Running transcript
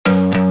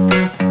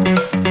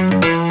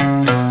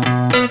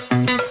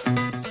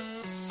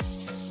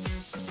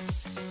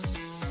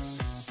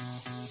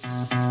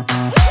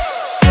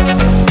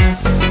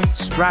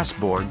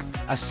Strasbourg,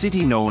 a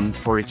city known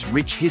for its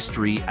rich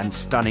history and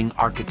stunning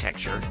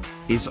architecture,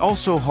 is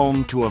also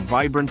home to a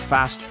vibrant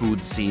fast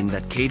food scene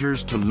that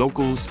caters to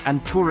locals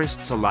and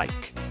tourists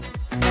alike.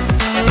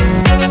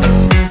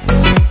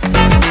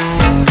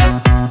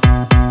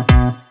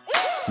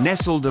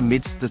 Nestled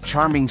amidst the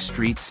charming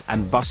streets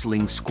and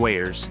bustling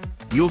squares,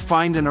 you'll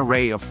find an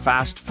array of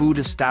fast food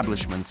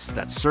establishments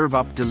that serve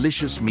up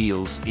delicious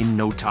meals in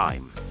no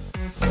time.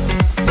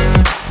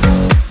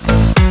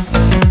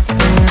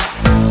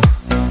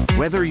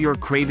 Whether you're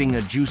craving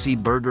a juicy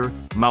burger,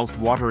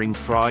 mouth-watering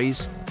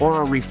fries,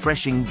 or a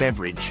refreshing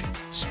beverage,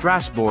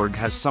 Strasbourg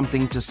has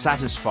something to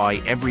satisfy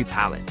every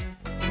palate.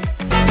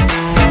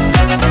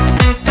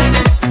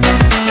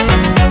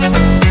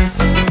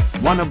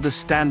 One of the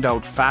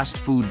standout fast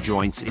food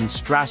joints in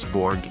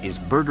Strasbourg is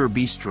Burger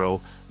Bistro,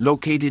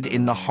 located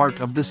in the heart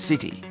of the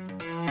city.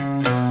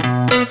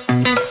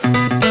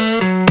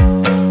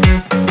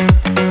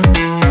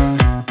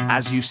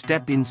 As you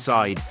step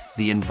inside,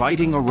 the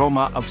inviting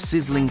aroma of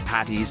sizzling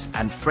patties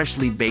and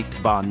freshly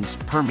baked buns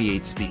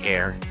permeates the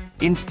air,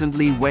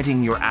 instantly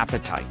whetting your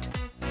appetite.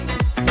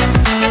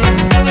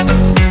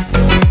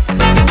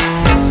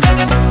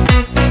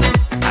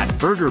 At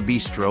Burger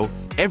Bistro,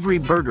 every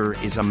burger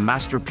is a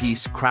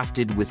masterpiece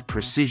crafted with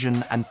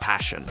precision and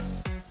passion.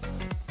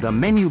 The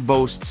menu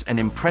boasts an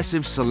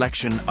impressive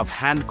selection of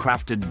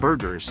handcrafted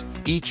burgers,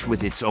 each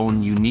with its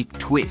own unique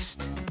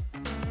twist.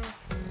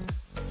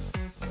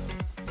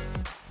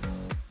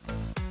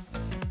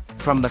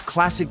 From the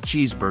classic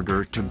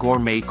cheeseburger to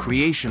gourmet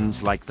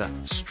creations like the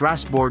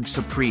Strasbourg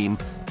Supreme,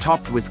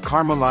 topped with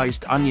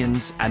caramelized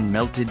onions and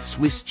melted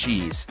Swiss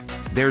cheese,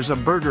 there's a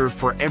burger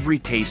for every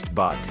taste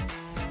bud.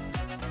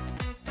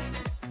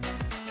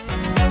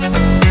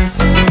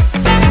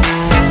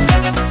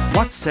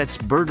 What sets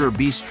Burger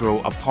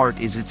Bistro apart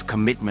is its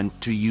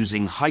commitment to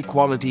using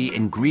high-quality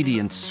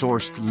ingredients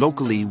sourced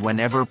locally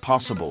whenever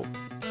possible.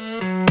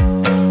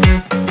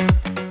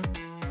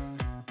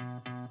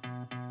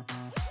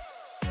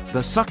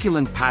 The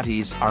succulent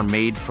patties are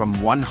made from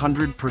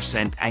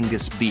 100%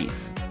 Angus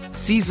beef,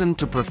 seasoned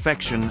to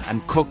perfection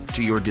and cooked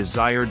to your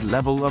desired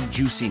level of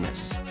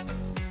juiciness.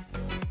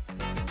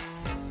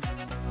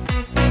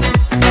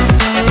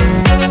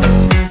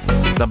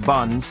 The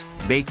buns,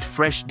 baked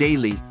fresh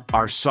daily,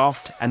 are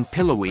soft and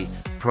pillowy,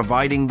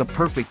 providing the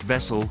perfect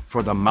vessel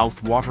for the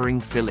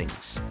mouth-watering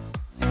fillings.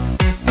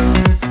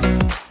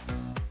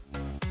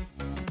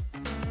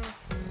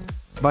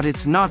 But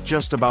it's not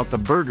just about the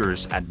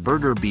burgers at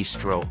Burger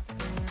Bistro.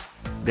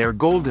 Their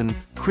golden,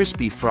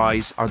 crispy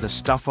fries are the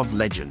stuff of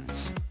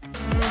legends.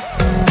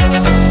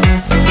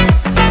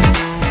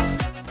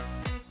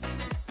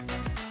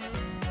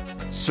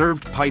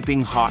 Served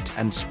piping hot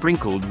and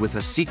sprinkled with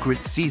a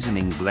secret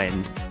seasoning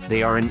blend,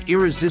 they are an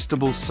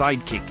irresistible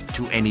sidekick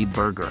to any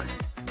burger.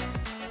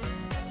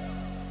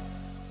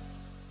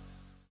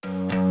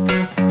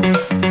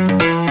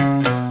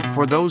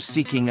 For those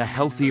seeking a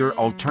healthier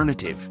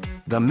alternative,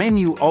 the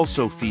menu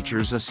also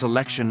features a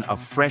selection of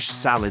fresh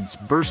salads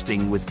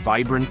bursting with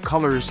vibrant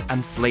colors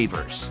and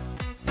flavors.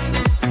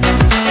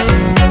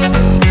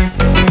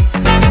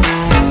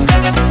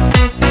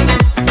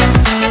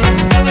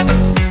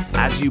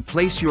 As you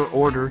place your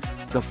order,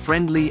 the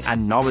friendly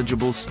and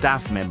knowledgeable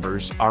staff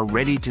members are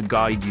ready to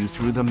guide you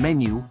through the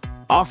menu,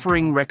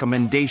 offering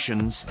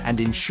recommendations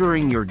and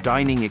ensuring your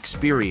dining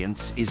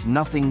experience is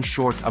nothing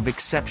short of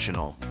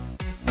exceptional.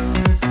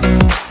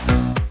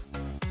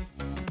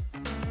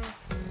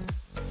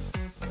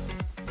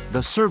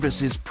 The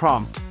service is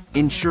prompt,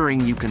 ensuring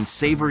you can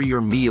savor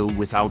your meal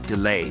without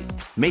delay,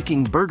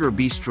 making Burger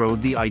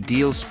Bistro the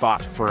ideal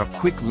spot for a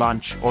quick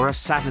lunch or a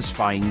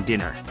satisfying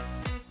dinner.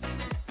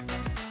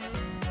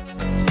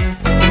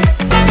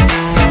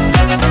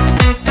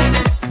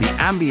 The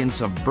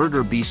ambience of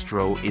Burger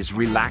Bistro is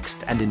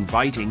relaxed and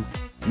inviting,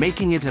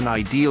 making it an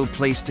ideal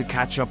place to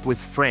catch up with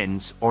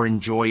friends or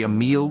enjoy a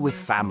meal with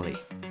family.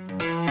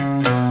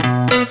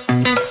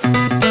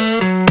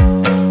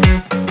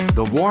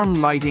 The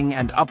warm lighting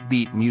and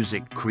upbeat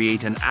music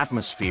create an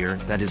atmosphere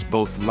that is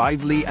both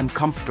lively and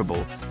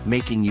comfortable,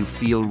 making you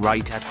feel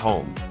right at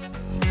home.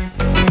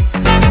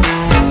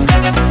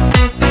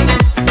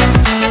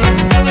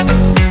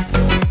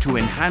 To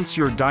enhance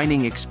your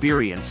dining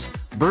experience,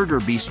 Burger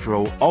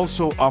Bistro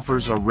also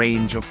offers a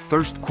range of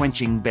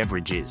thirst-quenching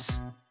beverages.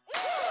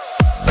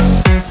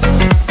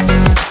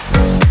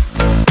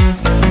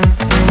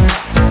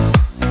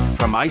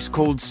 From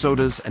ice-cold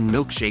sodas and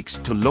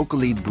milkshakes to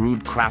locally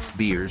brewed craft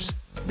beers,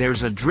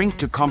 there's a drink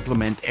to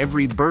complement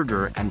every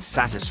burger and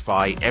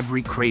satisfy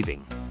every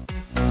craving.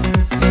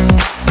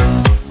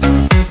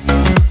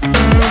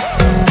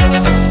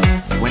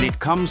 When it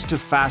comes to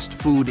fast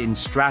food in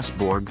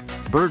Strasbourg,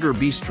 Burger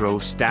Bistro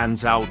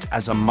stands out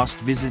as a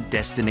must-visit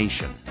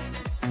destination.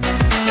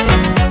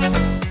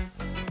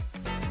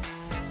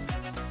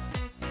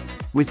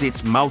 With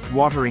its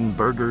mouth-watering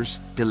burgers,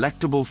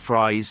 delectable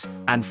fries,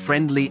 and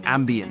friendly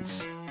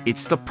ambience,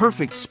 it's the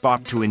perfect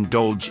spot to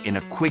indulge in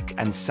a quick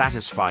and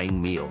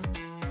satisfying meal.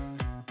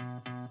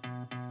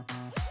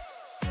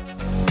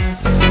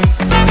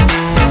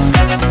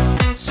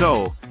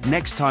 So,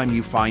 next time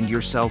you find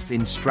yourself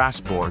in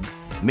Strasbourg,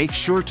 make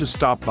sure to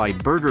stop by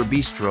Burger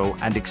Bistro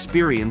and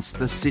experience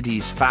the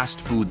city's fast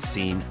food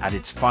scene at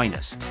its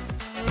finest.